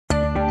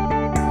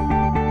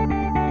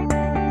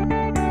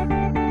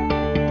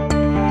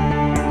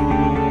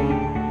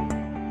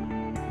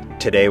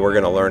Today we're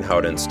going to learn how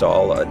to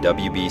install a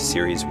WB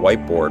Series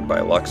whiteboard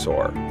by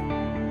Luxor.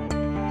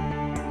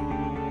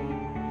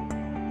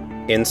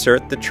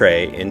 Insert the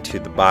tray into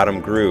the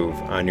bottom groove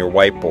on your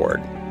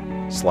whiteboard.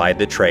 Slide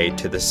the tray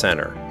to the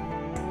center.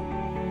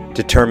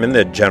 Determine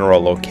the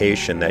general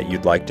location that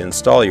you'd like to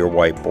install your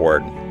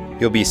whiteboard.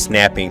 You'll be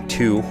snapping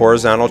two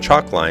horizontal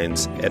chalk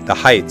lines at the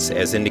heights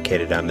as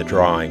indicated on the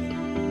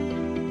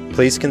drawing.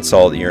 Please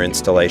consult your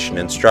installation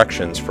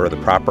instructions for the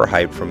proper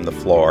height from the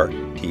floor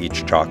to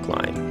each chalk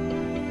line.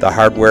 The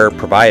hardware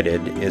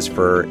provided is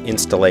for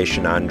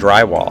installation on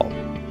drywall.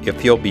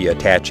 If you'll be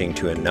attaching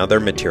to another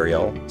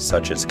material,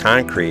 such as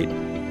concrete,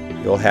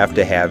 you'll have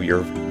to have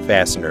your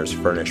fasteners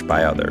furnished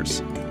by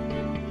others.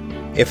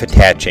 If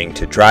attaching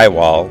to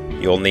drywall,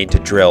 you'll need to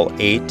drill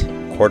 8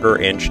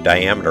 1/4-inch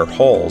diameter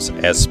holes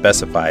as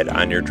specified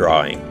on your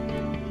drawing.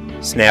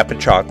 Snap a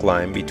chalk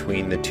line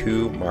between the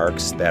two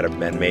marks that have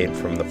been made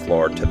from the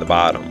floor to the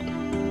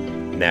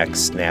bottom.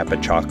 Next, snap a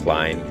chalk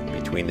line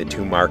between the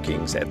two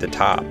markings at the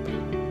top.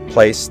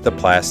 Place the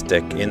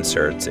plastic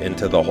inserts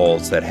into the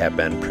holes that have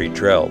been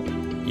pre-drilled.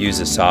 Use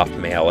a soft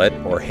mallet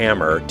or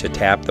hammer to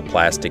tap the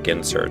plastic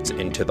inserts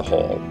into the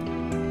hole.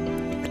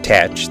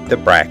 Attach the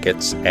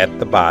brackets at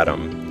the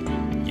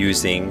bottom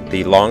using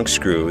the long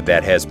screw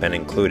that has been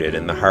included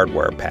in the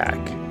hardware pack.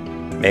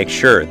 Make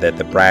sure that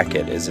the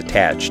bracket is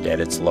attached at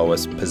its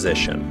lowest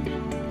position.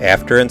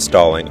 After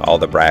installing all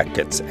the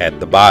brackets at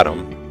the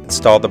bottom,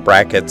 install the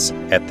brackets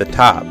at the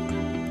top.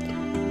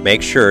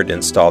 Make sure to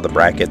install the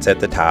brackets at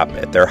the top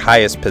at their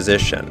highest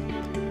position.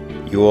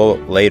 You will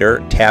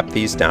later tap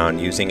these down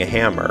using a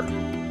hammer.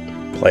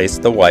 Place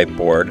the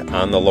whiteboard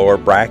on the lower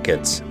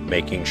brackets,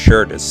 making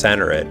sure to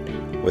center it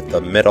with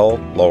the middle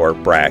lower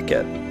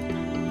bracket.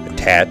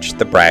 Attach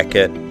the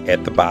bracket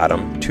at the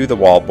bottom to the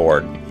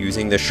wallboard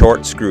using the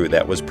short screw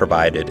that was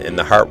provided in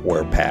the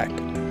hardware pack.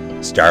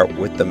 Start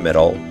with the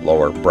middle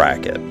lower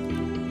bracket.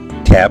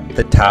 Tap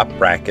the top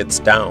brackets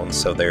down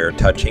so they are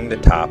touching the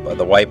top of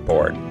the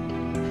whiteboard.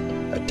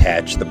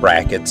 Attach the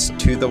brackets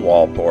to the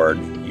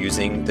wallboard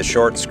using the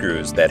short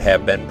screws that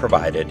have been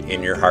provided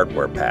in your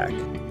hardware pack.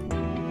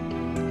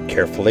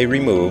 Carefully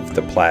remove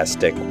the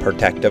plastic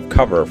protective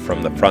cover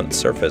from the front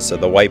surface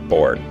of the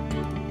whiteboard.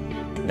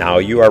 Now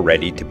you are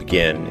ready to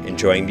begin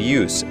enjoying the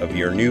use of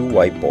your new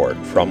whiteboard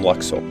from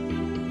Luxor.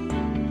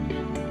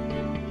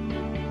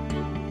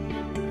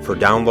 For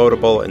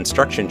downloadable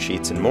instruction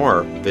sheets and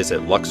more,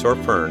 visit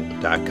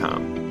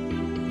luxorfern.com.